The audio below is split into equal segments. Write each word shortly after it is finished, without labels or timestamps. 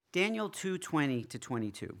Daniel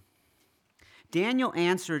 2:20-22. Daniel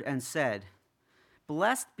answered and said,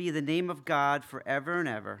 "Blessed be the name of God forever and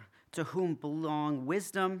ever, to whom belong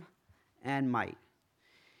wisdom and might.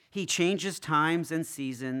 He changes times and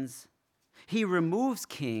seasons. He removes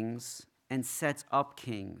kings and sets up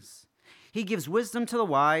kings. He gives wisdom to the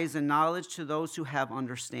wise and knowledge to those who have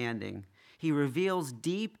understanding. He reveals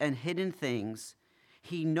deep and hidden things.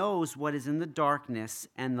 He knows what is in the darkness,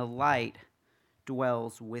 and the light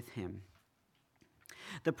dwells with him."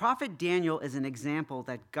 The prophet Daniel is an example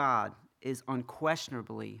that God is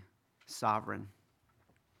unquestionably sovereign.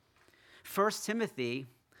 1 Timothy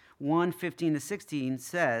 1:15-16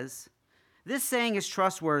 says, "This saying is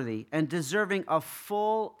trustworthy and deserving of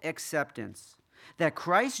full acceptance, that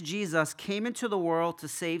Christ Jesus came into the world to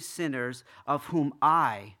save sinners, of whom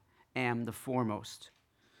I am the foremost.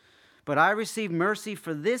 But I received mercy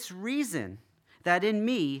for this reason, that in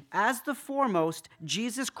me, as the foremost,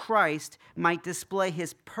 Jesus Christ might display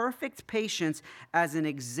his perfect patience as an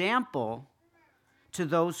example to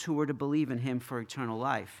those who were to believe in him for eternal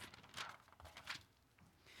life."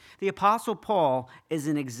 The Apostle Paul is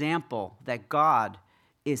an example that God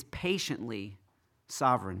is patiently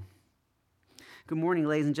sovereign. Good morning,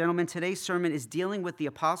 ladies and gentlemen. Today's sermon is dealing with the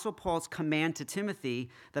Apostle Paul's command to Timothy,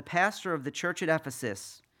 the pastor of the church at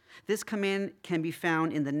Ephesus. This command can be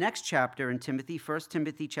found in the next chapter in Timothy, 1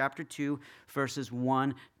 Timothy chapter 2, verses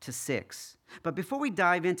 1-6. But before we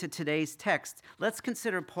dive into today's text, let's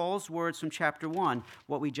consider Paul's words from chapter 1,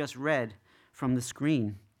 what we just read from the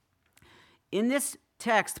screen. In this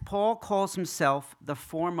text, Paul calls himself the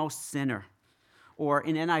foremost sinner, or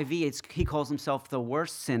in NIV, he calls himself the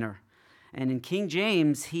worst sinner. And in King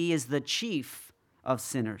James, he is the chief of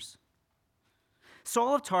sinners.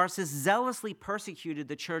 Saul of Tarsus zealously persecuted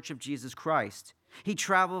the church of Jesus Christ. He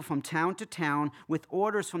traveled from town to town with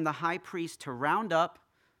orders from the high priest to round up,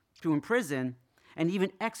 to imprison, and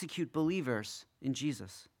even execute believers in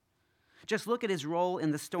Jesus. Just look at his role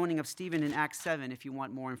in the stoning of Stephen in Acts 7 if you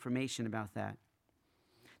want more information about that.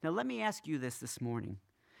 Now, let me ask you this morning.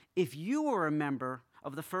 If you were a member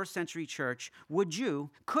of the first century church, could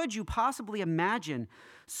you possibly imagine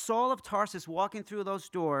Saul of Tarsus walking through those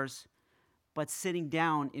doors but sitting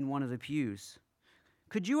down in one of the pews?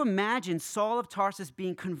 Could you imagine Saul of Tarsus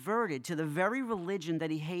being converted to the very religion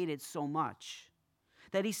that he hated so much,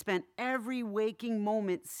 that he spent every waking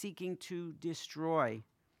moment seeking to destroy?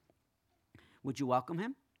 Would you welcome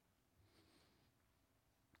him?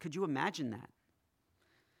 Could you imagine that?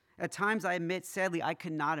 At times, I admit, sadly, I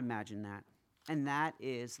could not imagine that. And that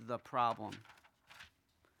is the problem.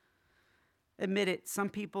 Admit it, some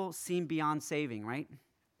people seem beyond saving, right?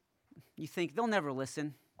 You think they'll never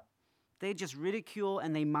listen. They just ridicule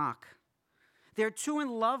and they mock. They're too in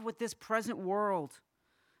love with this present world.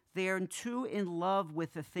 They are too in love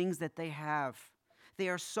with the things that they have. They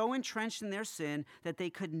are so entrenched in their sin that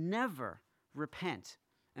they could never repent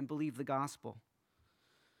and believe the gospel.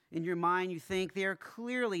 In your mind, you think they are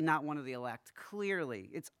clearly not one of the elect. Clearly.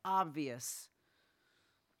 It's obvious.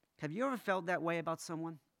 Have you ever felt that way about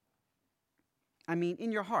someone? I mean,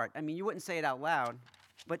 in your heart. I mean, you wouldn't say it out loud,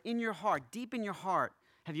 but in your heart, deep in your heart,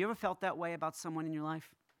 have you ever felt that way about someone in your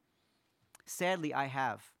life? Sadly, I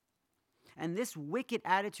have. And this wicked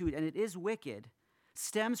attitude, and it is wicked,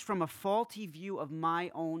 stems from a faulty view of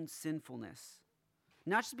my own sinfulness.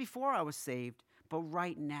 Not just before I was saved, but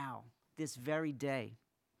right now, this very day.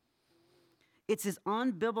 It's an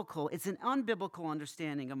unbiblical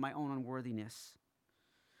understanding of my own unworthiness.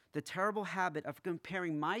 The terrible habit of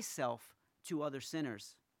comparing myself to other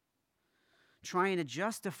sinners, trying to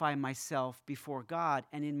justify myself before God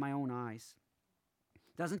and in my own eyes.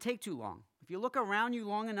 Doesn't take too long. If you look around you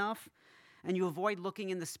long enough and you avoid looking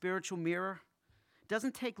in the spiritual mirror, it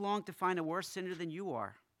doesn't take long to find a worse sinner than you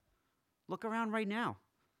are. Look around right now.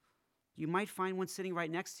 You might find one sitting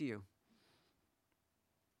right next to you.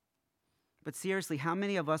 But seriously, how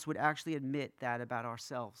many of us would actually admit that about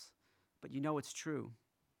ourselves? But you know it's true.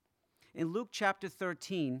 In Luke chapter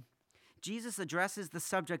 13, Jesus addresses the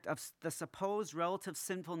subject of the supposed relative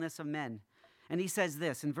sinfulness of men. And he says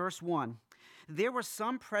this in verse 1, "There were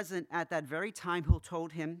some present at that very time who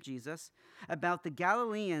told him," Jesus, "about the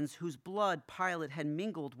Galileans whose blood Pilate had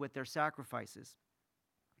mingled with their sacrifices.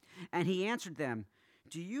 And he answered them,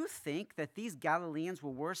 'Do you think that these Galileans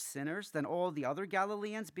were worse sinners than all the other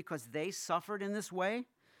Galileans because they suffered in this way?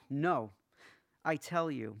 No, I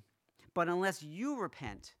tell you. But unless you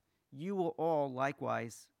repent, you will all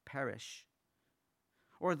likewise perish.'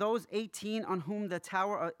 Or those 18 on whom the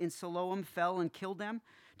tower in Siloam fell and killed them,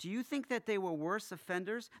 do you think that they were worse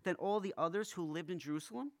offenders than all the others who lived in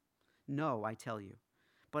Jerusalem? No, I tell you.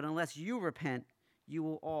 But unless you repent, you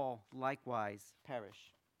will all likewise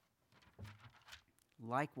perish.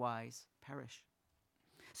 Likewise perish.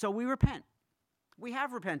 So we repent. We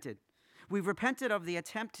have repented. We've repented of the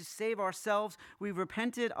attempt to save ourselves. We've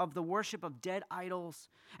repented of the worship of dead idols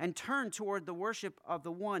and turned toward the worship of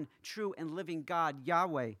the one true and living God.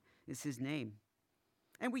 Yahweh is his name.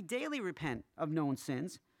 And we daily repent of known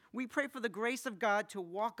sins. We pray for the grace of God to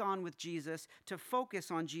walk on with Jesus, to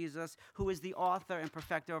focus on Jesus, who is the author and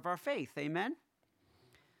perfecter of our faith. Amen?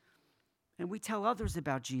 And we tell others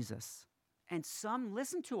about Jesus. And some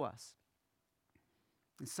listen to us.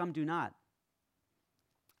 And some do not.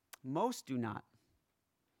 Most do not.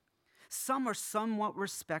 Some are somewhat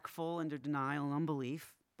respectful in their denial and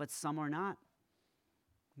unbelief, but some are not.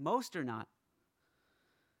 Most are not.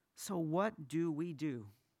 So what do we do?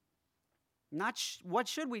 Not what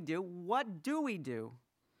should we do? What do we do?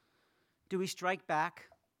 Do we strike back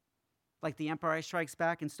like the Empire Strikes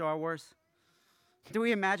Back in Star Wars? Do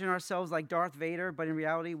we imagine ourselves like Darth Vader, but in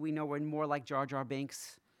reality we know we're more like Jar Jar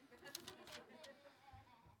Binks?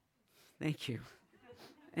 Thank you.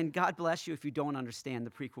 And God bless you if you don't understand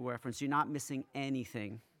the prequel reference. You're not missing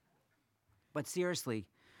anything. But seriously,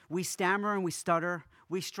 we stammer and we stutter.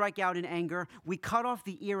 We strike out in anger. We cut off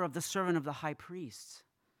the ear of the servant of the high priest.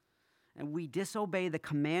 And we disobey the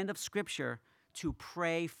command of Scripture to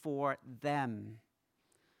pray for them.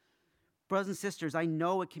 Brothers and sisters, I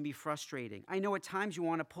know it can be frustrating. I know at times you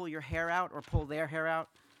want to pull your hair out or pull their hair out.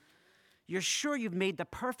 You're sure you've made the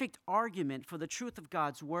perfect argument for the truth of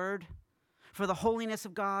God's word, for the holiness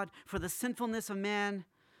of God, for the sinfulness of man,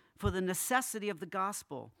 for the necessity of the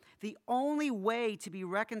gospel, the only way to be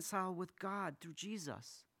reconciled with God through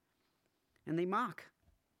Jesus. And they mock.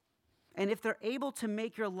 And if they're able to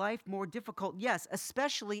make your life more difficult, yes,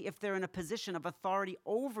 especially if they're in a position of authority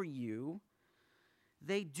over you,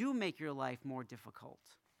 they do make your life more difficult.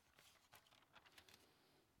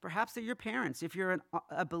 Perhaps they're your parents. If you're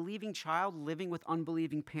a believing child living with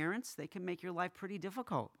unbelieving parents, they can make your life pretty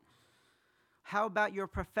difficult. How about your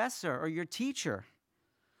professor or your teacher?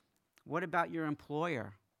 What about your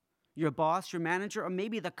employer, your boss, your manager, or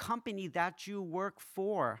maybe the company that you work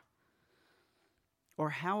for? Or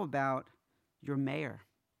how about your mayor,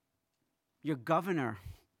 your governor,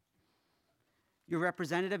 your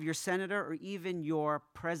representative, your senator, or even your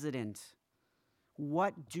president?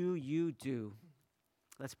 What do you do?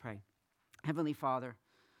 Let's pray. Heavenly Father,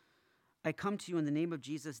 I come to you in the name of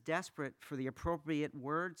Jesus, desperate for the appropriate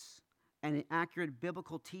words and an accurate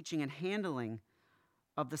biblical teaching and handling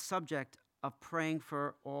of the subject of praying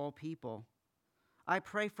for all people. I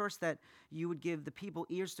pray first that you would give the people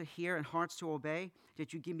ears to hear and hearts to obey,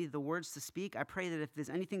 that you give me the words to speak. I pray that if there's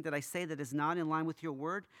anything that I say that is not in line with your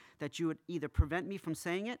word, that you would either prevent me from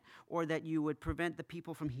saying it or that you would prevent the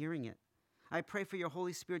people from hearing it. I pray for your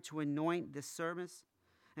Holy Spirit to anoint this service,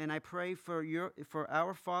 and I pray for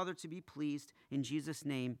our Father to be pleased. In Jesus'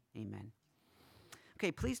 name, amen.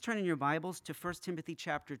 Okay, please turn in your Bibles to 1 Timothy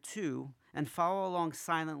chapter 2 and follow along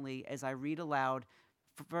silently as I read aloud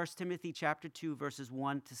 1 Timothy chapter 2, verses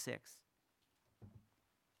 1 to 6.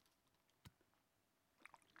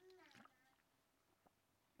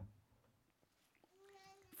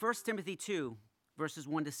 First Timothy 2, verses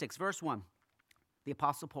 1 to 6. Verse 1, the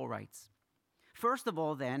Apostle Paul writes, "First of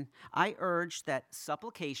all, then, I urge that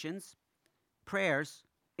supplications, prayers,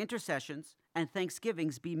 intercessions, and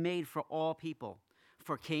thanksgivings be made for all people,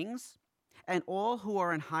 for kings, and all who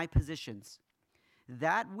are in high positions,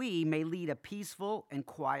 that we may lead a peaceful and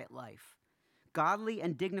quiet life, godly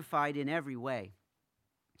and dignified in every way.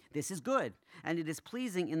 This is good, and it is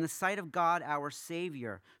pleasing in the sight of God our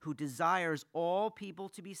Savior, who desires all people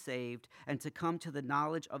to be saved and to come to the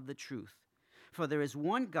knowledge of the truth. For there is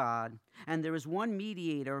one God, and there is one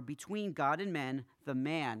mediator between God and men, the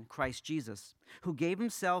man, Christ Jesus, who gave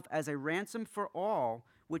himself as a ransom for all,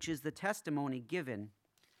 which is the testimony given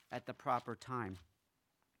at the proper time."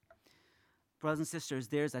 Brothers and sisters,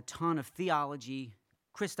 there's a ton of theology,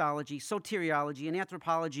 Christology, soteriology, and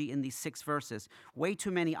anthropology in these 6 verses. Way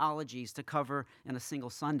too many ologies to cover in a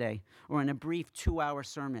single Sunday or in a brief 2-hour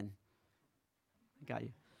sermon. I got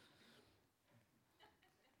you.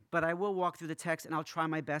 But I will walk through the text, and I'll try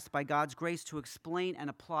my best by God's grace to explain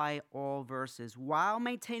and apply all verses while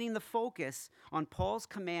maintaining the focus on Paul's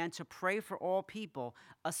command to pray for all people,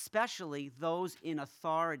 especially those in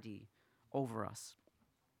authority over us.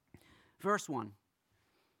 Verse 1,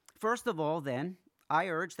 "First of all, then, I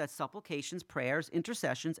urge that supplications, prayers,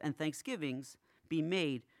 intercessions, and thanksgivings be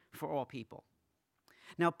made for all people."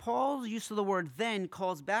 Now, Paul's use of the word "then"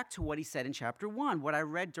 calls back to what he said in chapter 1, what I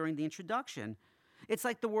read during the introduction. It's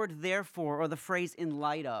like the word "therefore" or the phrase "in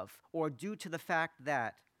light of" or "due to the fact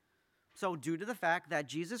that." So due to the fact that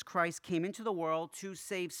Jesus Christ came into the world to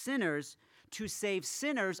save sinners,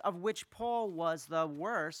 of which Paul was the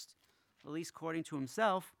worst, at least according to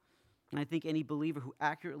himself, and I think any believer who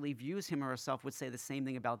accurately views him or herself would say the same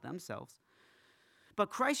thing about themselves. But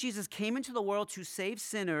Christ Jesus came into the world to save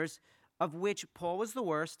sinners, of which Paul was the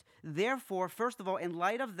worst. Therefore, first of all, in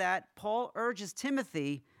light of that, Paul urges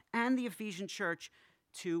Timothy and the Ephesian church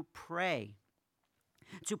to pray.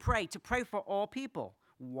 To pray for all people.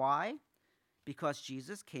 Why? Because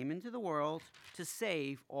Jesus came into the world to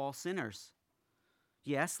save all sinners.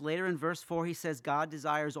 Yes, later in verse 4, he says God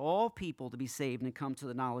desires all people to be saved and come to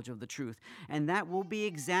the knowledge of the truth. And that will be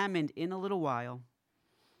examined in a little while.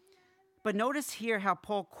 But notice here how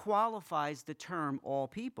Paul qualifies the term all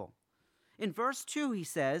people. In verse 2, he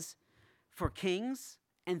says, for kings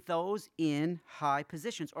and those in high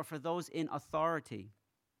positions, or for those in authority.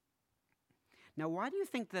 Now, why do you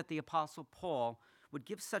think that the Apostle Paul would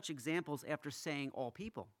give such examples after saying all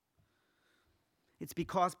people? It's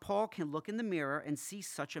because Paul can look in the mirror and see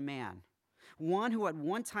such a man, one who at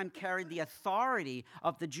one time carried the authority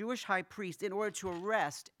of the Jewish high priest in order to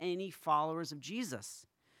arrest any followers of Jesus.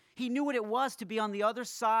 He knew what it was to be on the other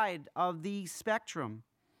side of the spectrum.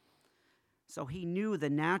 So he knew the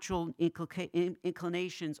natural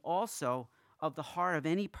inclinations also of the heart of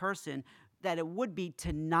any person, that it would be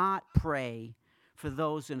to not pray for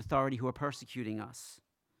those in authority who are persecuting us.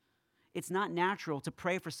 It's not natural to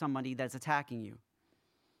pray for somebody that's attacking you.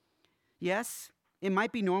 Yes, it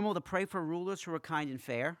might be normal to pray for rulers who are kind and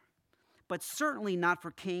fair, but certainly not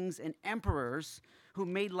for kings and emperors who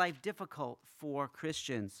made life difficult for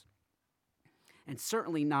Christians. And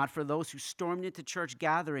certainly not for those who stormed into church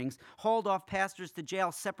gatherings, hauled off pastors to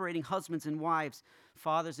jail, separating husbands and wives,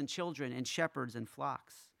 fathers and children, and shepherds and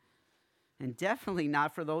flocks. And definitely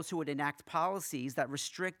not for those who would enact policies that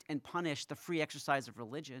restrict and punish the free exercise of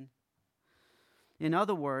religion. In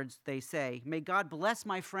other words, they say, may God bless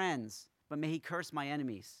my friends, but may he curse my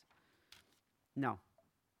enemies.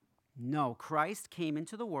 No, Christ came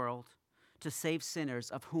into the world to save sinners,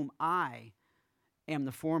 of whom I am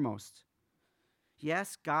the foremost.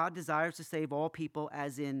 Yes, God desires to save all people,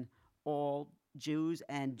 as in all Jews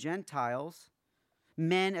and Gentiles,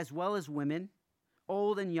 men as well as women,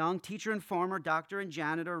 old and young, teacher and farmer, doctor and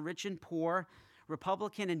janitor, rich and poor,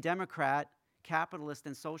 Republican and Democrat, capitalist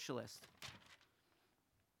and socialist.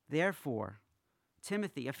 Therefore,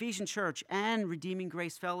 Timothy, Ephesian Church, and Redeeming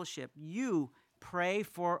Grace Fellowship, you pray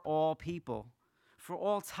for all people, for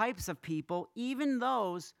all types of people, even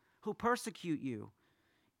those who persecute you,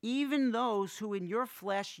 even those who in your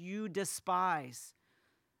flesh you despise,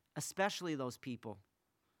 especially those people.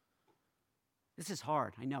 This is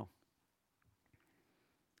hard, I know.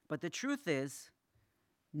 But the truth is,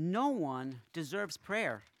 no one deserves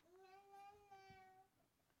prayer.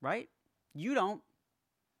 Right? You don't.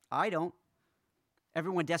 I don't.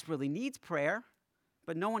 Everyone desperately needs prayer,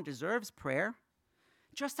 but no one deserves prayer.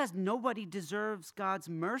 Just as nobody deserves God's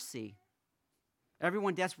mercy.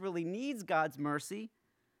 Everyone desperately needs God's mercy,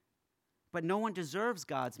 but no one deserves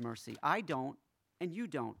God's mercy. I don't, and you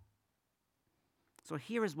don't. So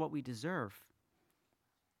here is what we deserve: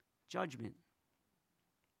 judgment,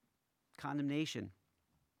 condemnation,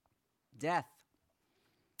 death,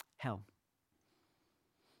 hell.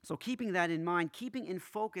 So keeping that in mind, keeping in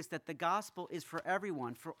focus that the gospel is for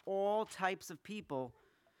everyone, for all types of people,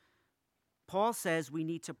 Paul says we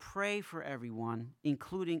need to pray for everyone,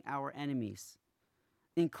 including our enemies,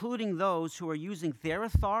 including those who are using their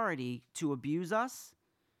authority to abuse us,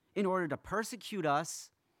 in order to persecute us,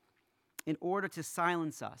 in order to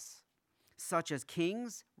silence us, such as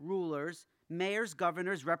kings, rulers, mayors,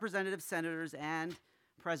 governors, representatives, senators, and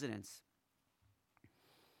presidents.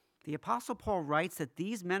 The Apostle Paul writes that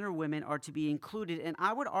these men or women are to be included, and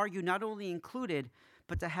I would argue not only included,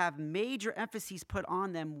 but to have major emphases put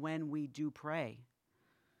on them when we do pray.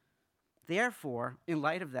 Therefore, in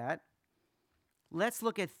light of that, let's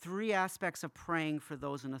look at three aspects of praying for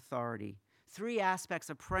those in authority. Three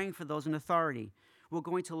aspects of praying for those in authority. We're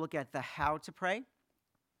going to look at the how to pray,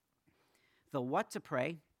 the what to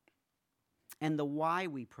pray, and the why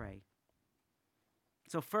we pray.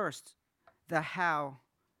 So first, the how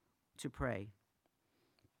to pray.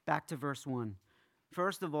 Back to verse 1.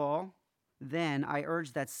 First of all, then I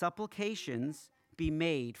urge that supplications be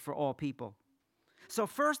made for all people. So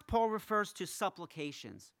first, Paul refers to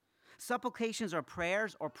supplications. Supplications are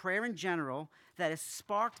prayers, or prayer in general, that is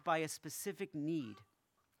sparked by a specific need,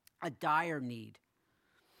 a dire need.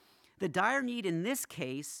 The dire need in this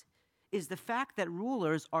case is the fact that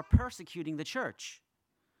rulers are persecuting the church.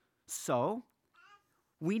 So,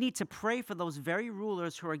 we need to pray for those very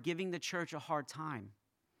rulers who are giving the church a hard time.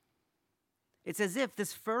 It's as if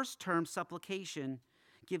this first term, supplication,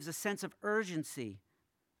 gives a sense of urgency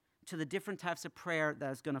to the different types of prayer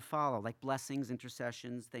that is going to follow, like blessings,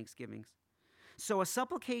 intercessions, thanksgivings. So a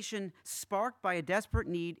supplication sparked by a desperate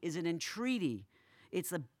need is an entreaty.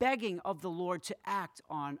 It's a begging of the Lord to act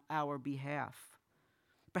on our behalf.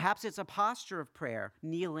 Perhaps it's a posture of prayer,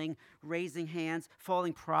 kneeling, raising hands,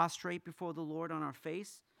 falling prostrate before the Lord on our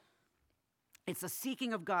face. It's a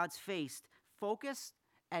seeking of God's face, focused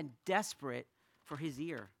and desperate for his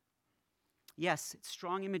ear. Yes, it's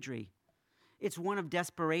strong imagery. It's one of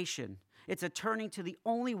desperation. It's a turning to the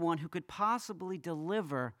only one who could possibly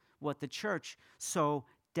deliver what the church so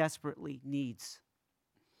desperately needs.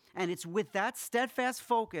 And it's with that steadfast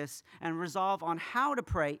focus and resolve on how to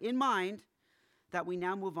pray in mind that we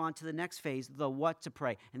now move on to the next phase, the what to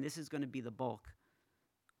pray. And this is going to be the bulk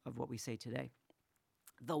of what we say today.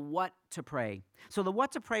 The what to pray. So the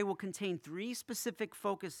what to pray will contain three specific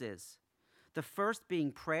focuses. The first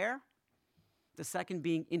being prayer, the second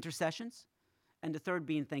being intercessions, and the third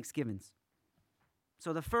being thanksgivings.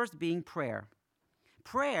 So the first being prayer.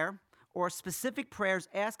 Prayer, or specific prayers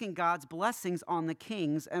asking God's blessings on the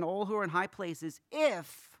kings and all who are in high places,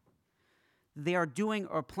 if they are doing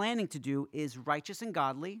or planning to do is righteous and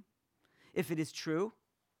godly, if it is true,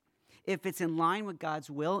 if it's in line with God's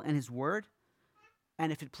will and his word,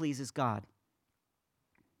 and if it pleases God.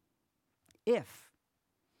 If.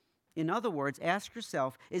 In other words, ask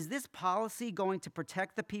yourself, is this policy going to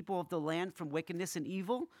protect the people of the land from wickedness and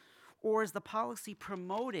evil? Or is the policy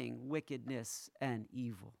promoting wickedness and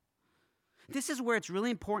evil? This is where it's really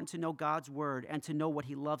important to know God's word and to know what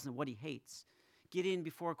he loves and what he hates. Gideon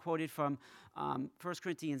before quoted from 1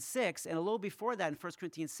 Corinthians 6, and a little before that in 1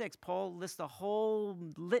 Corinthians 6, Paul lists a whole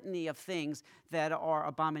litany of things that are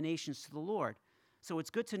abominations to the Lord. So it's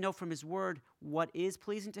good to know from his word what is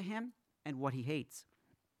pleasing to him and what he hates.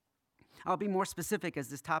 I'll be more specific as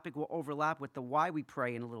this topic will overlap with the why we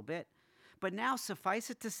pray in a little bit. But now suffice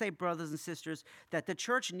it to say, brothers and sisters, that the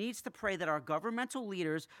church needs to pray that our governmental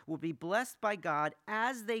leaders will be blessed by God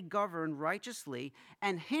as they govern righteously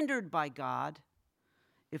and hindered by God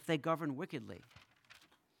if they govern wickedly.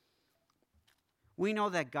 We know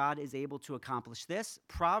that God is able to accomplish this.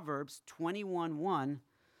 Proverbs 21:1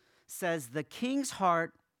 says, "The king's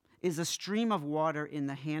heart is a stream of water in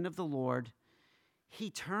the hand of the Lord. He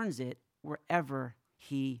turns it wherever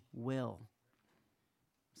he will."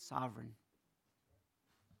 Sovereign.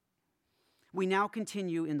 We now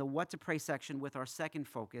continue in the what to pray section with our second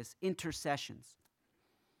focus, intercessions.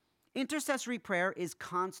 Intercessory prayer is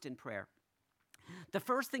constant prayer. The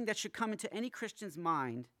first thing that should come into any Christian's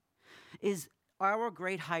mind is our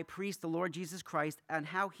great high priest, the Lord Jesus Christ, and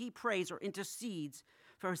how he prays or intercedes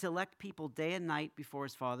for his elect people day and night before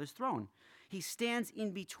his Father's throne. He stands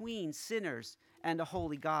in between sinners and a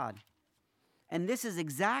holy God. And this is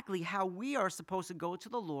exactly how we are supposed to go to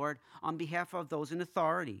the Lord on behalf of those in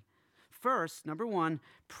authority. First, number one,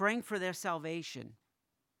 praying for their salvation.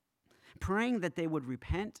 Praying that they would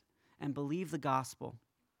repent and believe the gospel.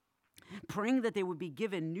 Praying that they would be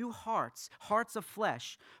given new hearts, hearts of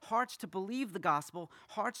flesh, hearts to believe the gospel,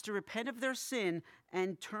 hearts to repent of their sin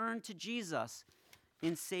and turn to Jesus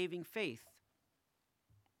in saving faith.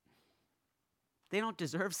 They don't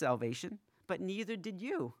deserve salvation, but neither did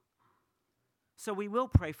you. So we will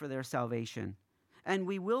pray for their salvation. And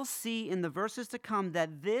we will see in the verses to come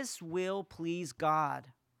that this will please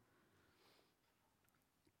God.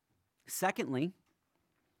 Secondly,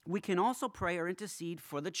 we can also pray or intercede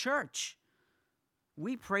for the church.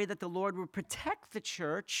 We pray that the Lord will protect the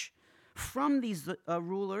church from these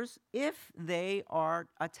rulers if they are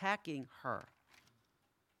attacking her.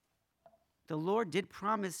 The Lord did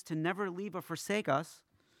promise to never leave or forsake us,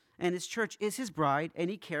 and his church is his bride, and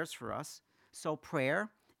he cares for us. So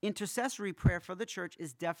prayer, intercessory prayer for the church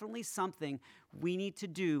is definitely something we need to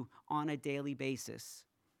do on a daily basis.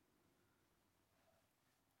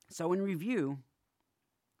 So in review,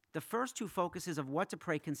 the first two focuses of what to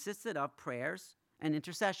pray consisted of prayers and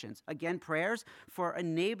intercessions. Again, prayers for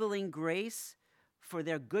enabling grace for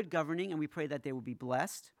their good governing, and we pray that they will be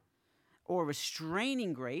blessed, or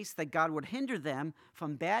restraining grace, that God would hinder them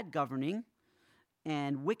from bad governing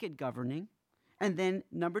and wicked governing. And then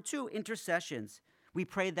number two, intercessions. We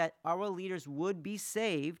pray that our leaders would be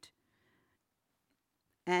saved,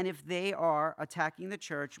 and if they are attacking the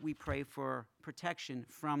church, we pray for protection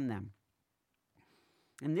from them.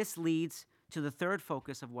 And this leads to the third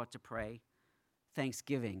focus of what to pray,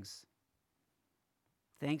 thanksgivings.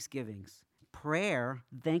 Thanksgivings. Prayer,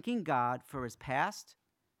 thanking God for his past,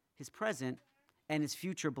 his present, and his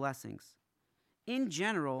future blessings. In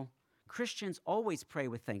general, Christians always pray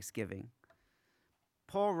with thanksgiving.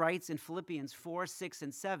 Paul writes in Philippians 4, 6,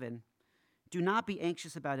 and 7, "Do not be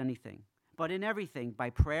anxious about anything, but in everything, by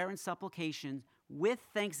prayer and supplication, with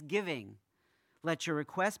thanksgiving, let your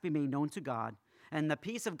requests be made known to God, and the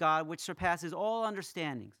peace of God, which surpasses all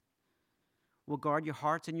understanding, will guard your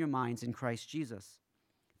hearts and your minds in Christ Jesus."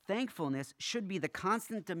 Thankfulness should be the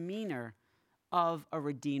constant demeanor of a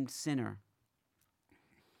redeemed sinner.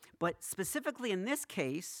 But specifically in this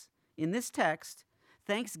case, in this text,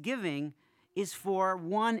 thanksgiving is for,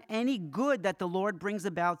 one, any good that the Lord brings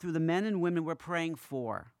about through the men and women we're praying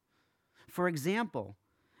for. For example,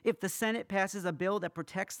 if the Senate passes a bill that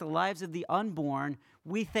protects the lives of the unborn,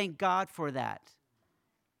 we thank God for that.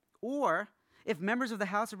 Or if members of the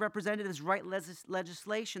House of Representatives write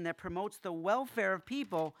legislation that promotes the welfare of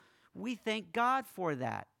people, we thank God for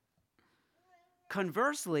that.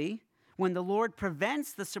 Conversely, when the Lord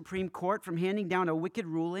prevents the Supreme Court from handing down a wicked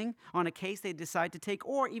ruling on a case they decide to take,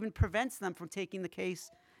 or even prevents them from taking the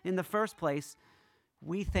case in the first place,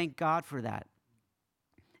 we thank God for that.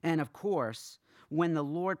 And of course, when the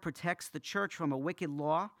Lord protects the church from a wicked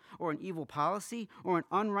law or an evil policy or an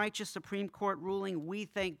unrighteous Supreme Court ruling, we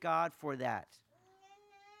thank God for that.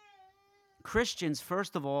 Christians,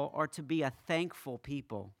 first of all, are to be a thankful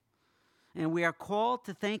people. And we are called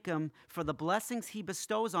to thank Him for the blessings He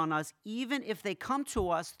bestows on us, even if they come to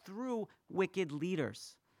us through wicked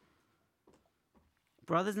leaders.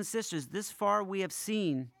 Brothers and sisters, this far we have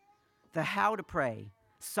seen the how to pray,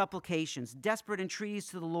 supplications, desperate entreaties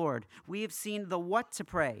to the Lord. We have seen the what to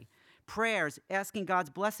pray, prayers, asking God's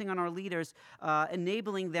blessing on our leaders,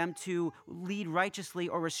 enabling them to lead righteously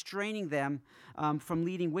or restraining them from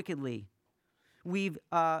leading wickedly. We've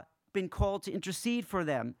been called to intercede for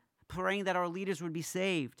them, praying that our leaders would be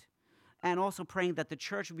saved, and also praying that the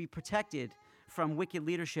church would be protected from wicked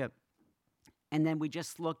leadership. And then we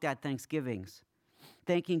just looked at thanksgivings,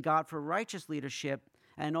 thanking God for righteous leadership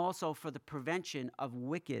and also for the prevention of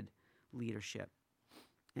wicked leadership.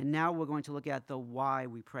 And now we're going to look at the why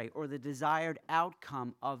we pray, or the desired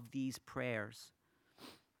outcome of these prayers.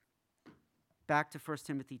 Back to 1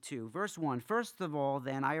 Timothy 2, verse 1. "First of all,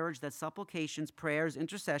 then, I urge that supplications, prayers,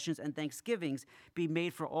 intercessions, and thanksgivings be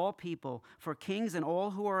made for all people, for kings and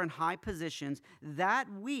all who are in high positions, that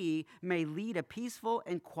we may lead a peaceful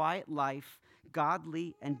and quiet life,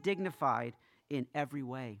 godly and dignified in every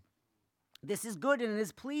way. This is good and it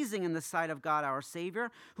is pleasing in the sight of God our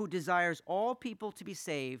Savior, who desires all people to be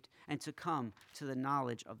saved and to come to the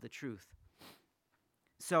knowledge of the truth."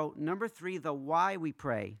 So, number 3, the why we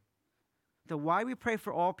pray. The why we pray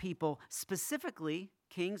for all people, specifically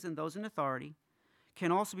kings and those in authority,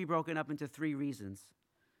 can also be broken up into 3 reasons.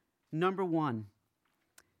 Number 1,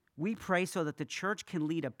 we pray so that the church can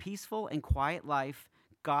lead a peaceful and quiet life,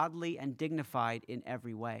 godly and dignified in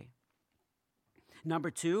every way. Number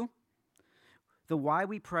 2, the why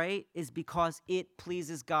we pray is because it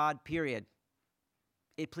pleases God, period.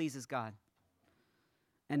 It pleases God.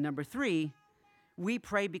 And number 3, we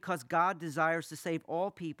pray because God desires to save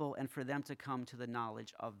all people and for them to come to the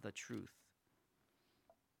knowledge of the truth.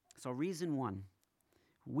 So reason 1,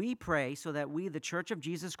 we pray so that we, the Church of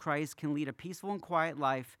Jesus Christ, can lead a peaceful and quiet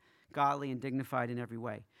life, godly and dignified in every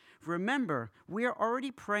way. Remember, we are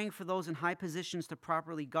already praying for those in high positions to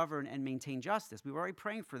properly govern and maintain justice. We were already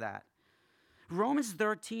praying for that. Romans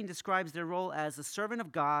 13 describes their role as a servant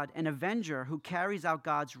of God, an avenger who carries out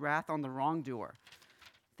God's wrath on the wrongdoer.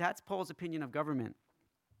 That's Paul's opinion of government.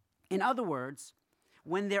 In other words,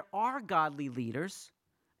 when there are godly leaders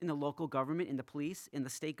in the local government, in the police, in the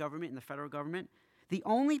state government, in the federal government, the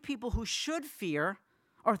only people who should fear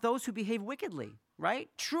are those who behave wickedly, right?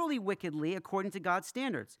 Truly wickedly according to God's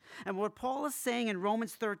standards. And what Paul is saying in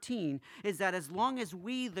Romans 13 is that as long as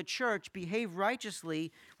we, the church, behave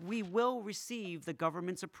righteously, we will receive the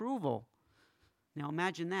government's approval. Now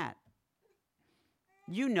imagine that.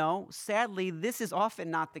 You know, sadly, this is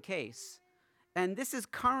often not the case. And this is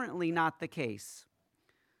currently not the case.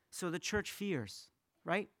 So the church fears,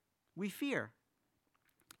 right? We fear.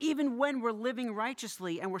 Even when we're living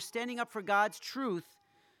righteously and we're standing up for God's truth,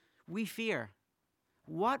 we fear.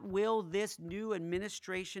 What will this new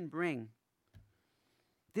administration bring?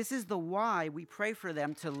 This is the why we pray for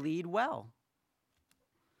them to lead well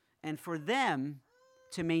and for them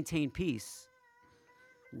to maintain peace.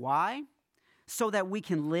 Why? So that we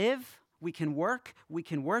can live, we can work, we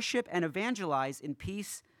can worship and evangelize in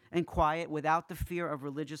peace and quiet without the fear of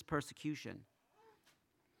religious persecution.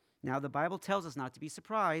 Now, the Bible tells us not to be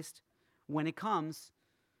surprised when it comes.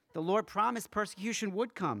 The Lord promised persecution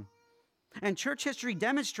would come. And church history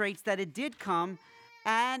demonstrates that it did come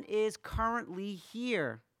and is currently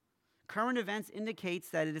here. Current events indicates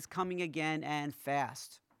that it is coming again and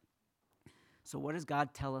fast. So what does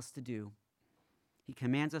God tell us to do? He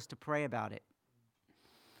commands us to pray about it.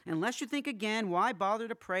 Unless you think again, why bother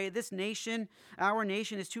to pray? This nation, our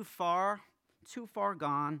nation, is too far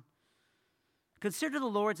gone. Consider the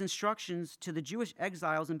Lord's instructions to the Jewish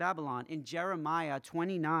exiles in Babylon in Jeremiah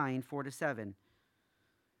 29, 4-7.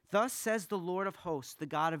 Thus says the Lord of hosts, the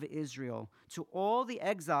God of Israel, to all the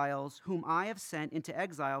exiles whom I have sent into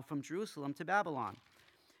exile from Jerusalem to Babylon.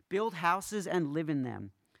 Build houses and live in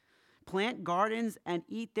them. Plant gardens and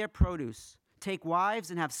eat their produce. Take wives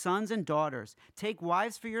and have sons and daughters. Take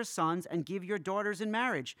wives for your sons and give your daughters in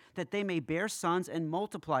marriage, that they may bear sons and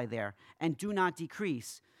multiply there, and do not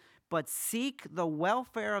decrease. But seek the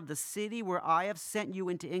welfare of the city where I have sent you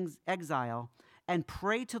into exile, and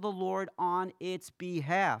pray to the Lord on its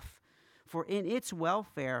behalf. For in its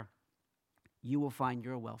welfare, you will find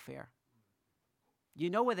your welfare. You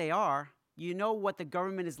know where they are. You know what the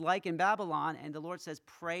government is like in Babylon, and the Lord says,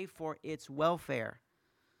 pray for its welfare.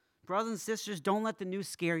 Brothers and sisters, don't let the news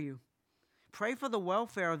scare you. Pray for the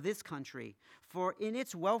welfare of this country, for in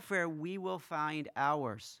its welfare we will find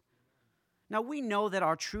ours. Now, we know that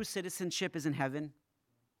our true citizenship is in heaven.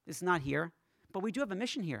 It's not here. But we do have a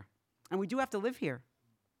mission here, and we do have to live here.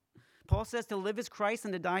 Paul says to live is Christ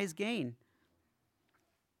and to die is gain.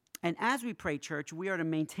 And as we pray, church, we are to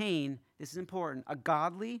maintain, this is important, a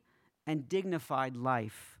godly and dignified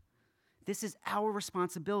life. This is our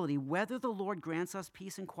responsibility, whether the Lord grants us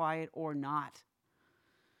peace and quiet or not.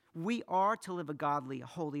 We are to live a godly,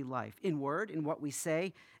 holy life in word, in what we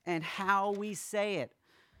say, and how we say it.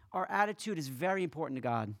 Our attitude is very important to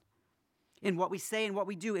God. In what we say and what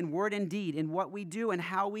we do, in word and deed, in what we do and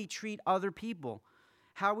how we treat other people,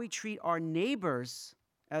 how we treat our neighbors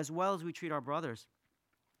as well as we treat our brothers.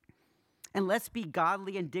 And let's be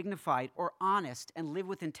godly and dignified or honest and live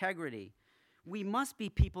with integrity. We must be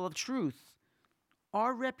people of truth.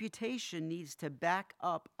 Our reputation needs to back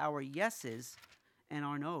up our yeses and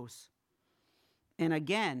our nos. And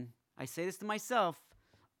again, I say this to myself,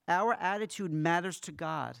 our attitude matters to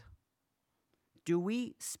God. Do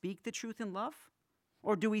we speak the truth in love?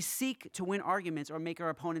 Or do we seek to win arguments or make our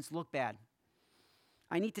opponents look bad?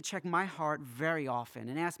 I need to check my heart very often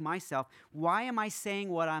and ask myself, why am I saying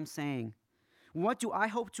what I'm saying? What do I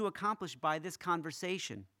hope to accomplish by this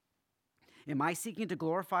conversation? Am I seeking to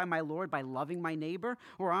glorify my Lord by loving my neighbor?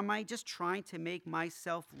 Or am I just trying to make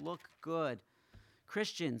myself look good?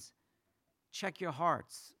 Christians, check your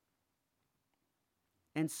hearts.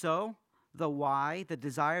 And so, the why, the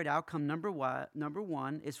desired outcome number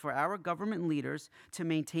one, is for our government leaders to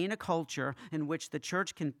maintain a culture in which the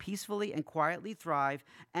church can peacefully and quietly thrive,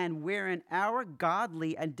 and wherein our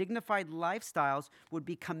godly and dignified lifestyles would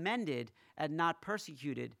be commended and not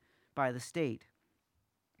persecuted by the state.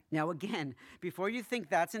 Now again, before you think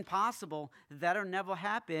that's impossible, that'll never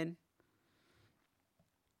happen,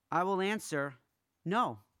 I will answer,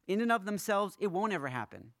 no. In and of themselves, it won't ever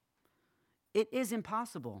happen. It is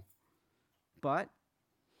impossible. But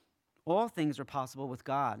all things are possible with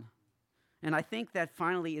God. And I think that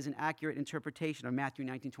finally is an accurate interpretation of Matthew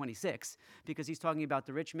 19:26, because he's talking about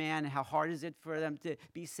the rich man and how hard is it for them to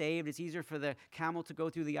be saved. It's easier for the camel to go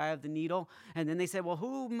through the eye of the needle. And then they said, well,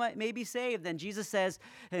 who may be saved? Then Jesus says,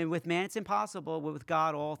 and with man it's impossible, but with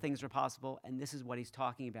God all things are possible. And this is what he's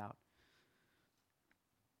talking about.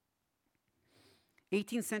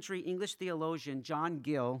 18th century English theologian John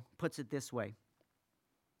Gill puts it this way,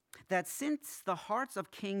 that since the hearts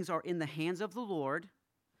of kings are in the hands of the Lord,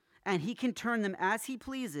 and he can turn them as he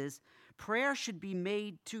pleases, prayer should be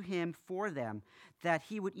made to him for them, that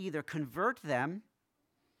he would either convert them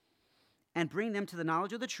and bring them to the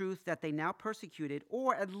knowledge of the truth that they now persecuted,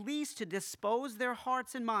 or at least to dispose their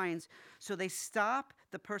hearts and minds so they stop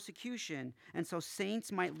the persecution, and so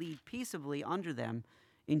saints might lead peaceably under them,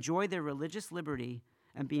 enjoy their religious liberty,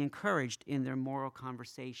 and be encouraged in their moral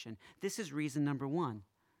conversation. This is reason number one.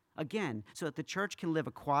 Again, so that the church can live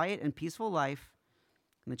a quiet and peaceful life,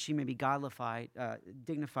 and that she may be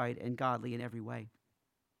dignified and godly in every way.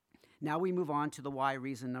 Now we move on to the why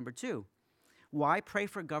reason number two. Why pray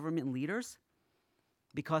for government leaders?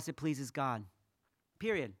 Because it pleases God.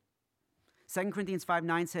 Period. 2 Corinthians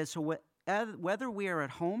 5:9 says, so whether we are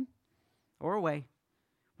at home or away,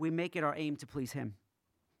 we make it our aim to please him.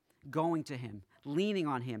 Going to him, leaning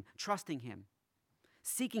on him, trusting him,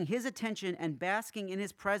 seeking his attention and basking in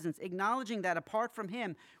his presence, acknowledging that apart from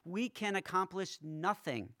him, we can accomplish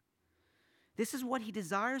nothing. This is what he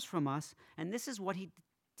desires from us, and this is what he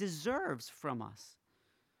deserves from us.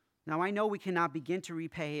 Now, I know we cannot begin to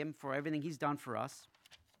repay him for everything he's done for us,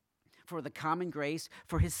 for the common grace,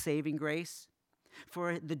 for his saving grace.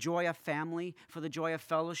 for the joy of family, for the joy of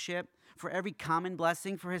fellowship, for every common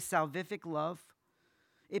blessing, for his salvific love.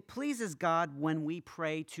 It pleases God when we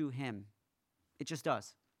pray to him. It just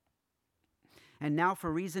does. And now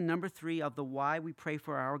for reason number 3 of the why we pray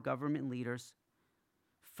for our government leaders.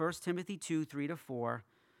 1 Timothy 2, 3-4,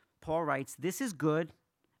 Paul writes, "This is good,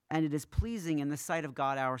 and it is pleasing in the sight of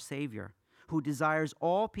God our Savior, who desires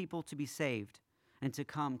all people to be saved and to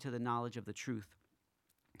come to the knowledge of the truth."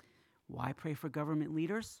 Why pray for government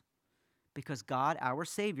leaders? Because God, our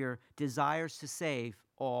Savior, desires to save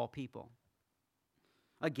all people.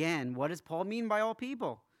 Again, what does Paul mean by all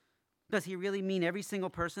people? Does he really mean every single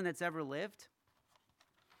person that's ever lived?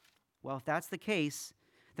 Well, if that's the case,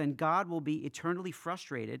 then God will be eternally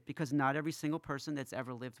frustrated because not every single person that's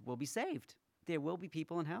ever lived will be saved. There will be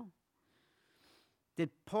people in hell. Did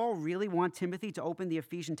Paul really want Timothy to open the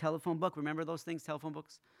Ephesian telephone book? Remember those things, telephone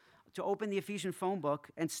books? To open the Ephesian phone book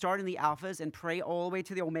and start in the alphas and pray all the way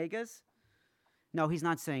to the omegas? No, he's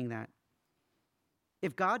not saying that.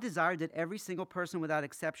 If God desired that every single person without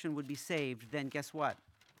exception would be saved, then guess what?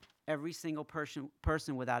 Every single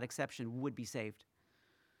person without exception would be saved.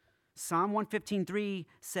 Psalm 115:3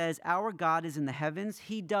 says, "Our God is in the heavens.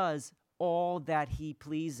 He does all that he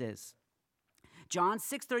pleases." John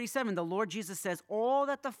 6:37, the Lord Jesus says, "All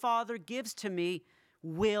that the Father gives to me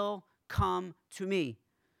will come to me."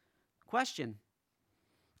 Question: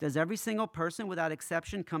 does every single person without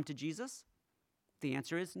exception come to Jesus? The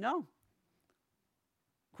answer is no.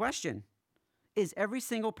 Question: is every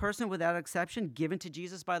single person without exception given to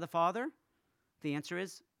Jesus by the Father? The answer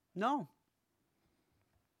is no.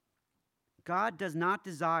 God does not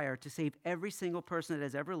desire to save every single person that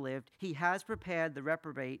has ever lived. He has prepared the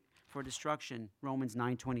reprobate for destruction, Romans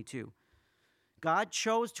 9:22. God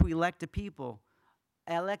chose to elect a people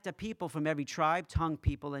from every tribe, tongue,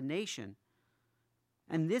 people, and nation.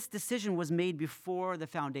 And this decision was made before the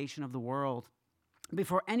foundation of the world,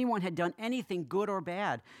 before anyone had done anything good or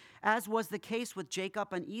bad, as was the case with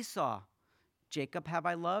Jacob and Esau. Jacob have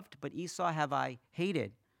I loved, but Esau have I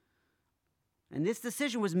hated. And this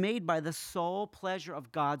decision was made by the sole pleasure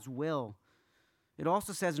of God's will. It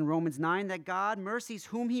also says in Romans 9 that God mercies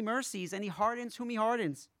whom he mercies, and he hardens whom he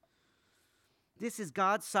hardens. This is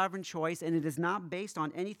God's sovereign choice, and it is not based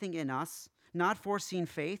on anything in us, not foreseen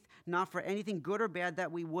faith, not for anything good or bad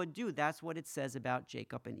that we would do. That's what it says about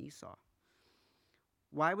Jacob and Esau.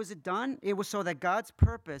 Why was it done? It was so that God's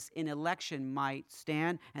purpose in election might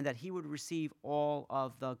stand and that he would receive all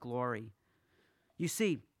of the glory. You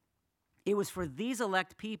see, it was for these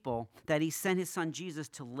elect people that he sent his son Jesus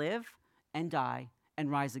to live and die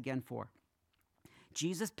and rise again for.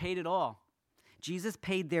 Jesus paid it all. Jesus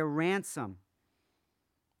paid their ransom.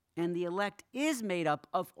 And the elect is made up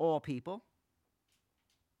of all people,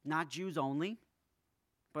 not Jews only,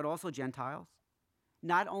 but also Gentiles.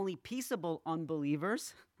 Not only peaceable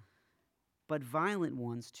unbelievers, but violent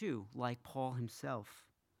ones too, like Paul himself.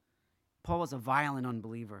 Paul was a violent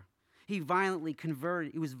unbeliever. He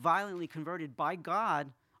was violently converted by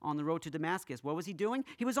God on the road to Damascus. What was he doing?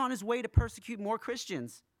 He was on his way to persecute more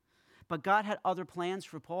Christians. But God had other plans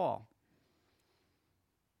for Paul.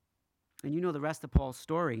 And you know the rest of Paul's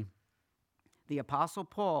story. The Apostle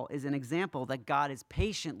Paul is an example that God is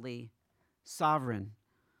patiently sovereign.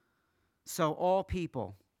 So all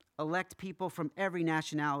people, elect people from every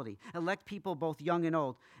nationality, elect people both young and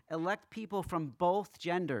old, elect people from both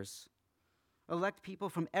genders, elect people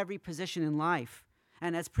from every position in life.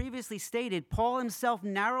 And as previously stated, Paul himself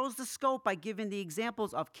narrows the scope by giving the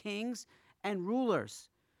examples of kings and rulers,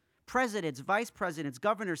 presidents, vice presidents,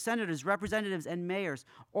 governors, senators, representatives, and mayors,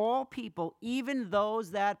 all people, even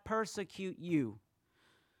those that persecute you.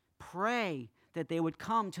 Pray that they would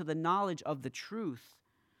come to the knowledge of the truth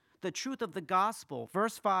of the gospel.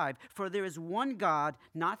 Verse 5, "For there is one God,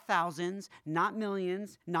 not thousands, not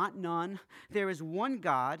millions, not none. There is one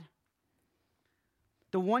God,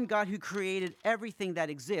 the one God who created everything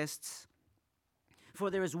that exists.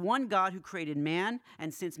 For there is one God who created man,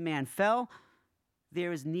 and since man fell,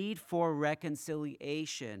 there is need for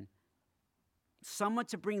reconciliation." Someone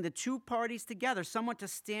to bring the two parties together, someone to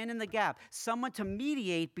stand in the gap, someone to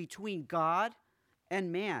mediate between God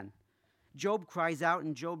and man. Job cries out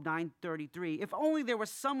in Job 9:33, "If only there was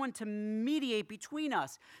someone to mediate between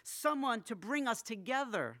us, someone to bring us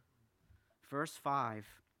together." Verse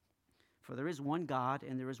 5, "For there is one God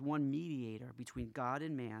and there is one mediator between God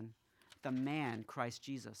and man, the man Christ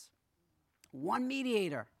Jesus." One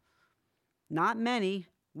mediator, not many,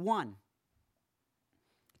 one.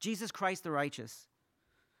 Jesus Christ the righteous.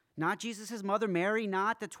 Not Jesus' mother Mary,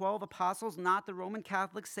 not the 12 apostles, not the Roman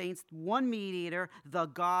Catholic saints. One mediator, the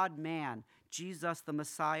God-man, Jesus the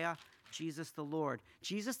Messiah, Jesus the Lord.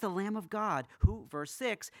 Jesus the Lamb of God, who, verse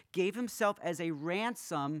 6, gave himself as a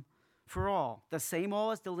ransom for all. The same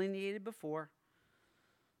all as delineated before.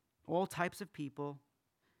 All types of people.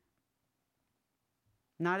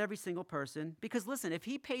 Not every single person. Because listen, if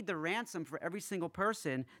he paid the ransom for every single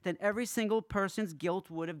person, then every single person's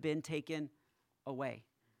guilt would have been taken away.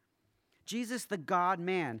 Jesus, the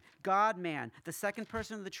God-man, the second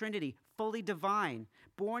person of the Trinity, fully divine,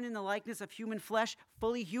 born in the likeness of human flesh,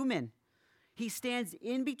 fully human. He stands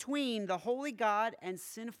in between the holy God and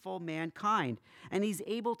sinful mankind, and he's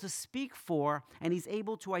able to speak for and he's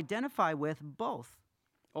able to identify with both.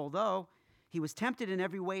 Although he was tempted in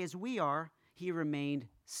every way as we are, he remained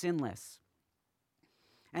sinless.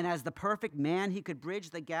 And as the perfect man, he could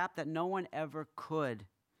bridge the gap that no one ever could.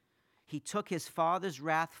 He took his Father's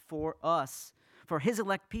wrath for us, for his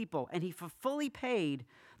elect people, and he fully paid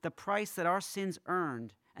the price that our sins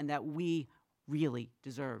earned and that we really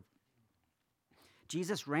deserved.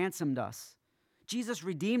 Jesus ransomed us. Jesus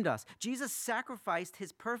redeemed us. Jesus sacrificed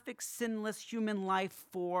his perfect, sinless human life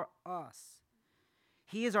for us.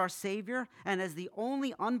 He is our Savior, and as the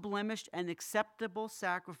only unblemished and acceptable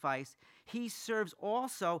sacrifice, he serves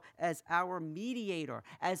also as our mediator,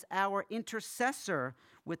 as our intercessor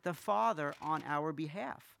with the Father on our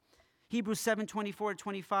behalf. Hebrews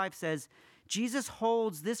 7:24-25 says, Jesus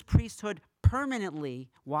holds this priesthood permanently.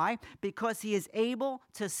 Why? Because he is able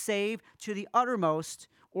to save to the uttermost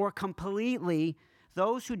or completely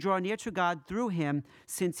those who draw near to God through him,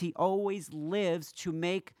 since he always lives to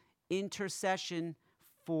make intercession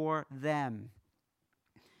for them.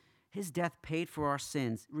 His death paid for our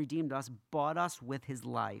sins, redeemed us, bought us with his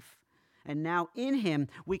life. And now in him,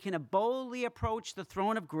 we can boldly approach the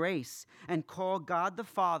throne of grace and call God the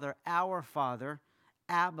Father, our Father,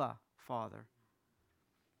 Abba, Father.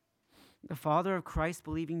 The Father of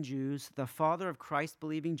Christ-believing Jews, the Father of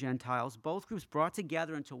Christ-believing Gentiles, both groups brought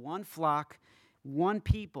together into one flock, one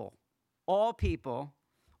people, all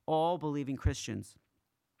believing Christians.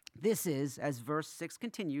 This is, as verse 6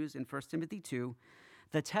 continues in 1 Timothy 2,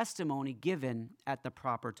 the testimony given at the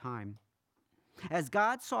proper time. As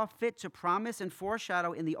God saw fit to promise and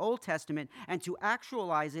foreshadow in the Old Testament and to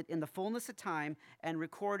actualize it in the fullness of time and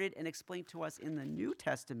record it and explain to us in the New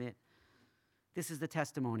Testament, this is the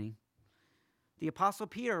testimony. The Apostle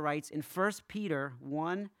Peter writes in 1 Peter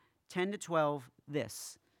 1:10-12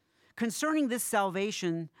 this: concerning this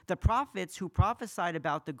salvation, the prophets who prophesied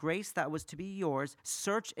about the grace that was to be yours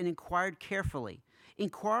searched and inquired carefully,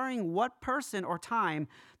 inquiring what person or time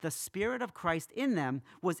the Spirit of Christ in them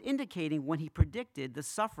was indicating when he predicted the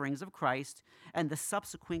sufferings of Christ and the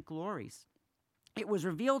subsequent glories. It was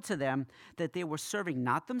revealed to them that they were serving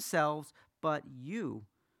not themselves, but you,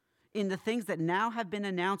 in the things that now have been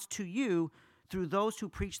announced to you through those who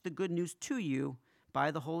preach the good news to you by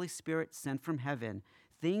the Holy Spirit sent from heaven,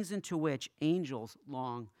 things into which angels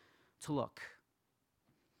long to look.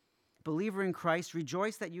 Believer in Christ,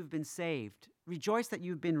 rejoice that you've been saved. Rejoice that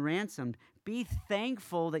you've been ransomed. Be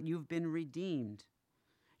thankful that you've been redeemed.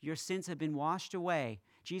 Your sins have been washed away.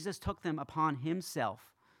 Jesus took them upon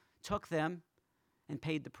himself, took them and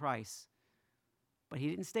paid the price. But he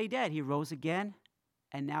didn't stay dead. He rose again,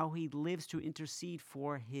 and now he lives to intercede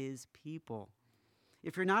for his people.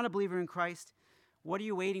 If you're not a believer in Christ, what are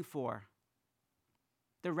you waiting for?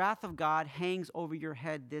 The wrath of God hangs over your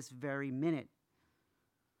head this very minute.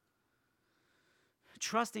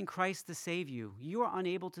 Trust in Christ to save you. You are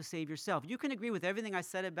unable to save yourself. You can agree with everything I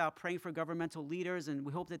said about praying for governmental leaders, and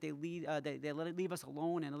we hope that they leave us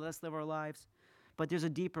alone and let us live our lives. But there's a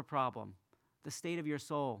deeper problem: the state of your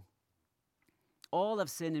soul. All have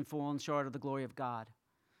sinned and fallen short of the glory of God.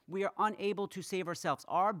 We are unable to save ourselves.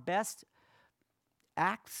 Our best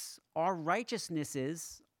acts, our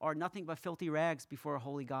righteousnesses, are nothing but filthy rags before a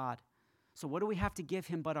holy God. So what do we have to give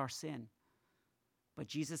him but our sin? But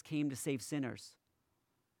Jesus came to save sinners.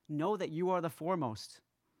 Know that you are the foremost.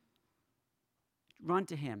 Run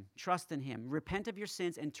to him, trust in him, repent of your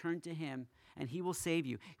sins and turn to him, and he will save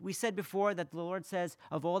you. We said before that the Lord says,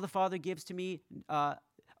 of all the Father gives to me,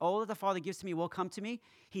 all that the Father gives to me will come to me.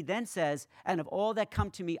 He then says, and of all that come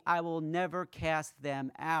to me, I will never cast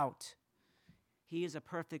them out. He is a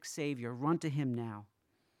perfect Savior. Run to him now.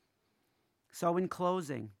 So in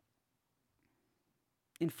closing,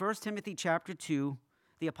 in 1 Timothy chapter 2,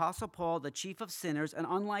 the Apostle Paul, the chief of sinners, an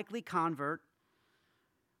unlikely convert,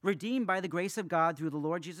 redeemed by the grace of God through the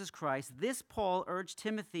Lord Jesus Christ, this Paul urged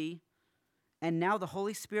Timothy, and now the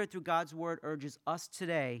Holy Spirit through God's word urges us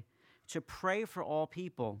today to pray for all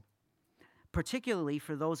people, particularly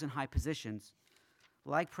for those in high positions,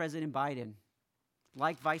 like President Biden,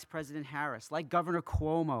 like Vice President Harris, like Governor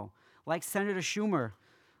Cuomo, like Senator Schumer,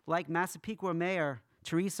 like Massapequa Mayor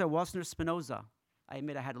Teresa Welsner Spinoza. I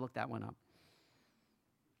admit I had to look that one up.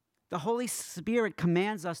 The Holy Spirit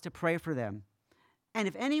commands us to pray for them. And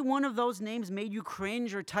if any one of those names made you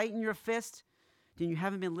cringe or tighten your fist, then you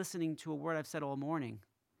haven't been listening to a word I've said all morning.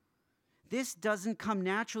 This doesn't come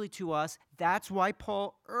naturally to us. That's why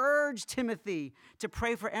Paul urged Timothy to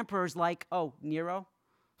pray for emperors like, Nero.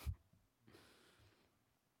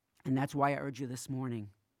 And that's why I urge you this morning.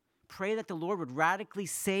 Pray that the Lord would radically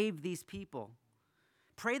save these people.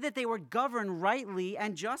 Pray that they would govern rightly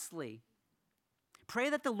and justly. Pray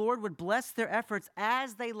that the Lord would bless their efforts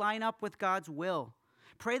as they line up with God's will.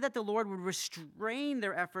 Pray that the Lord would restrain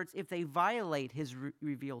their efforts if they violate his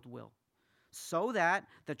revealed will, so that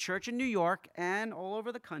the church in New York and all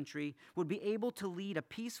over the country would be able to lead a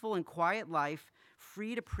peaceful and quiet life,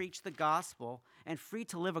 free to preach the gospel and free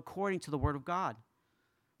to live according to the word of God,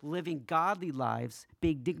 living godly lives,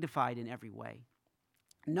 being dignified in every way.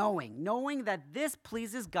 Knowing that this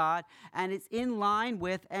pleases God and is in line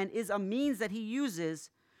with and is a means that he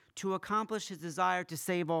uses to accomplish his desire to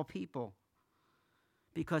save all people.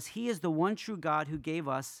 Because he is the one true God who gave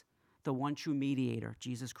us the one true mediator,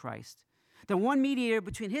 Jesus Christ. The one mediator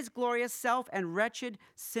between his glorious self and wretched,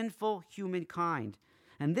 sinful humankind.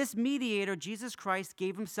 And this mediator, Jesus Christ,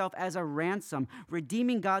 gave himself as a ransom,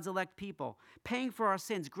 redeeming God's elect people, paying for our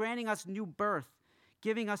sins, granting us new birth,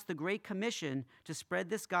 giving us the great commission to spread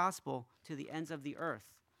this gospel to the ends of the earth.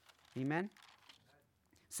 Amen?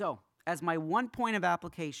 So, as my one point of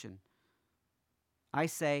application, I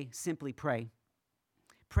say simply pray.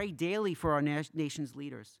 Pray daily for our nation's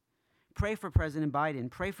leaders. Pray for President Biden.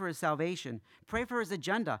 Pray for his salvation. Pray for his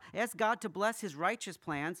agenda. Ask God to bless his righteous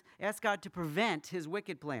plans. Ask God to prevent his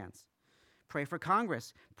wicked plans. Pray for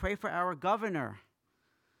Congress. Pray for our governor.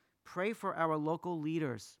 Pray for our local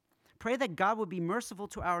leaders. Pray that God would be merciful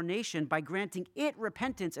to our nation by granting it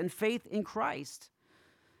repentance and faith in Christ.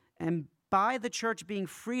 And by the church being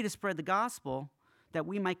free to spread the gospel, that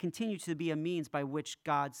we might continue to be a means by which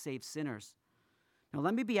God saves sinners. Now,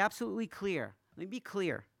 let me be absolutely clear. Let me be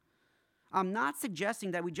clear. I'm not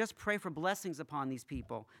suggesting that we just pray for blessings upon these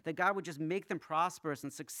people, that God would just make them prosperous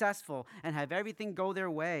and successful and have everything go their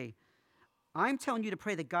way. I'm telling you to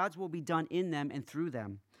pray that God's will be done in them and through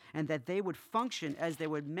them, and that they would function as they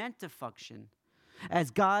were meant to function,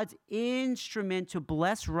 as God's instrument to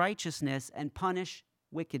bless righteousness and punish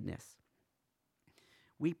wickedness.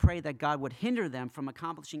 We pray that God would hinder them from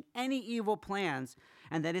accomplishing any evil plans,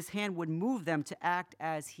 and that his hand would move them to act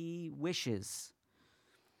as he wishes.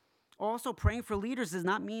 Also, praying for leaders does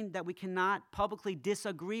not mean that we cannot publicly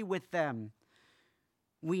disagree with them.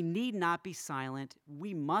 We need not be silent.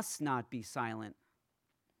 We must not be silent.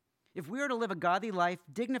 If we are to live a godly life,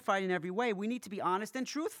 dignified in every way, we need to be honest and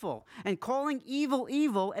truthful. And calling evil,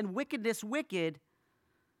 evil, and wickedness, wicked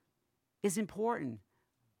is important.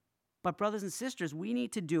 But brothers and sisters, we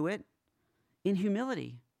need to do it in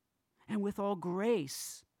humility and with all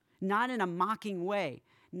grace, not in a mocking way,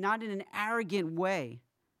 not in an arrogant way.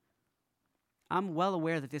 I'm well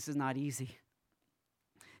aware that this is not easy.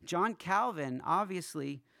 John Calvin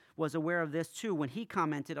obviously was aware of this too when he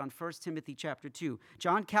commented on 1 Timothy chapter 2.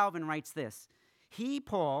 John Calvin writes this: He,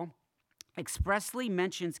 Paul, expressly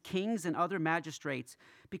mentions kings and other magistrates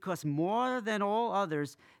because more than all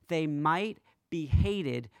others, they might be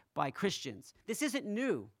hated by Christians. This isn't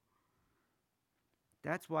new.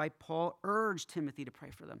 That's why Paul urged Timothy to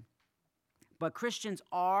pray for them. But Christians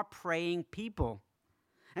are praying people.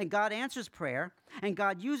 And God answers prayer, and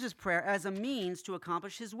God uses prayer as a means to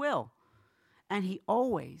accomplish his will. And he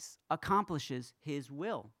always accomplishes his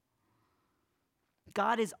will.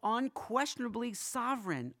 God is unquestionably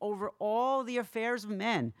sovereign over all the affairs of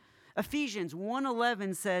men. Ephesians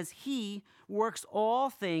 1:11 says he works all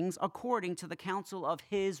things according to the counsel of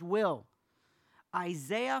his will.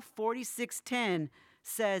 Isaiah 46:10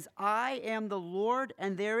 says, I am the Lord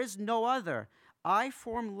and there is no other. I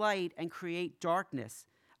form light and create darkness.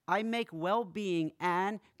 I make well-being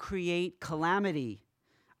and create calamity.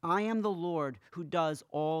 I am the Lord who does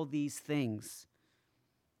all these things.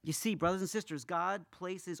 You see, brothers and sisters, God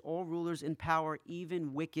places all rulers in power,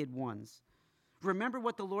 even wicked ones. Remember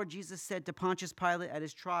what the Lord Jesus said to Pontius Pilate at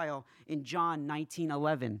his trial in John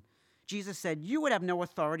 19:11. Jesus said, you would have no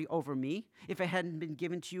authority over me if it hadn't been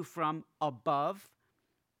given to you from above.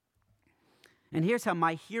 And here's how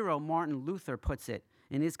my hero Martin Luther puts it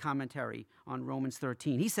in his commentary on Romans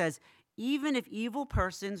 13. He says, even if evil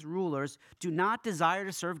persons, rulers, do not desire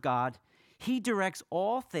to serve God, he directs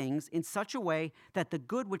all things in such a way that the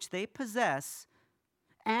good which they possess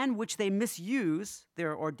and which they misuse,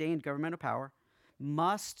 their ordained governmental power,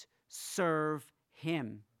 must serve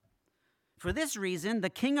him. For this reason, the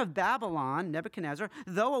king of Babylon, Nebuchadnezzar,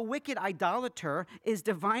 though a wicked idolater, is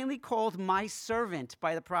divinely called my servant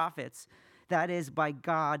by the prophets, that is, by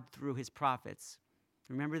God through his prophets.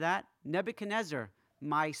 Remember that? Nebuchadnezzar,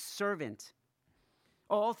 my servant.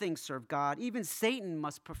 All things serve God. Even Satan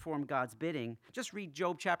must perform God's bidding. Just read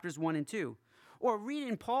Job chapters 1 and 2. Or read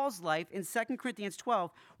in Paul's life in 2 Corinthians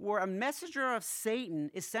 12, where a messenger of Satan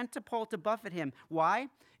is sent to Paul to buffet him. Why?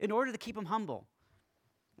 In order to keep him humble.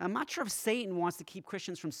 I'm not sure if Satan wants to keep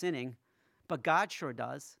Christians from sinning, but God sure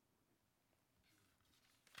does.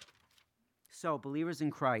 So, believers in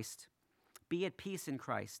Christ, be at peace in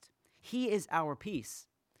Christ. He is our peace.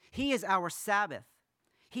 He is our Sabbath.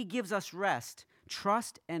 He gives us rest.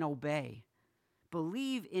 Trust and obey.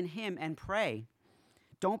 Believe in him and pray.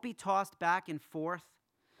 Don't be tossed back and forth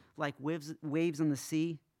like waves on the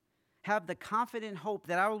sea. Have the confident hope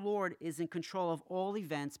that our Lord is in control of all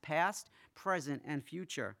events, past, present, and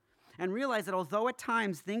future. And realize that although at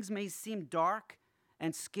times things may seem dark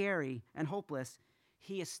and scary and hopeless,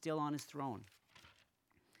 he is still on his throne.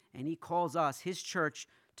 And he calls us, his church,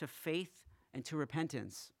 to faith and to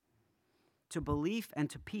repentance, to belief and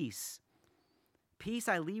to peace. Peace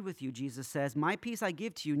I leave with you, Jesus says. My peace I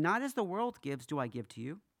give to you, not as the world gives do I give to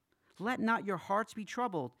you. Let not your hearts be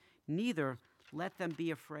troubled, neither let them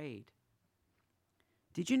be afraid.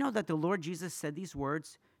 Did you know that the Lord Jesus said these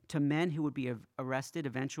words to men who would be arrested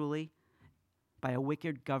eventually by a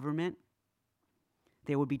wicked government?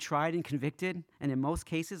 They would be tried and convicted, and in most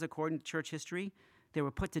cases, according to church history, they were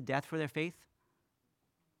put to death for their faith.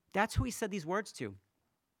 That's who he said these words to.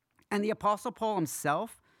 And the Apostle Paul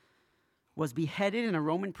himself was beheaded in a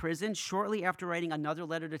Roman prison shortly after writing another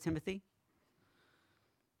letter to Timothy.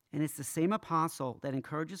 And it's the same apostle that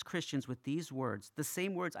encourages Christians with these words, the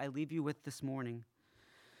same words I leave you with this morning.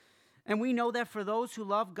 And we know that for those who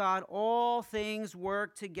love God, all things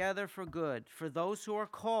work together for good, for those who are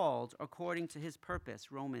called according to his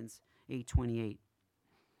purpose, Romans 8:28.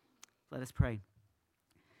 Let us pray.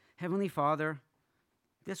 Heavenly Father,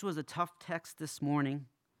 this was a tough text this morning.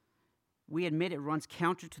 We admit it runs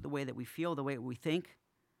counter to the way that we feel, the way we think.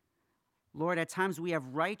 Lord, at times we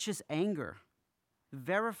have righteous anger,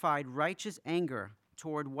 verified righteous anger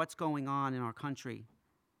toward what's going on in our country.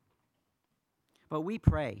 But we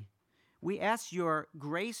pray. We ask your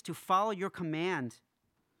grace to follow your command,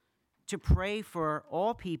 to pray for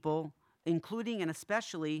all people, including and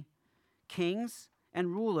especially kings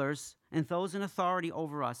and rulers and those in authority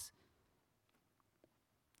over us.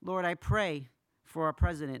 Lord, I pray for our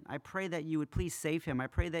president. I pray that you would please save him. I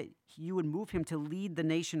pray that you would move him to lead the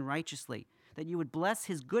nation righteously, that you would bless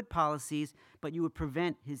his good policies, but you would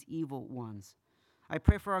prevent his evil ones. I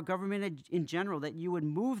pray for our government in general, that you would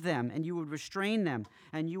move them and you would restrain them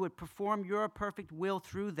and you would perform your perfect will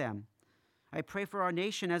through them. I pray for our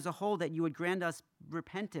nation as a whole, that you would grant us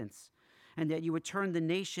repentance and that you would turn the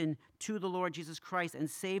nation to the Lord Jesus Christ and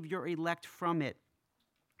save your elect from it.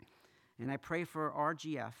 And I pray for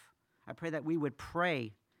RGF. I pray that we would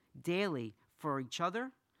pray daily for each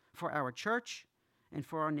other, for our church, and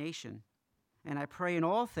for our nation. And I pray in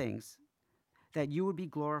all things that you would be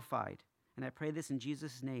glorified. And I pray this in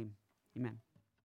Jesus' name. Amen.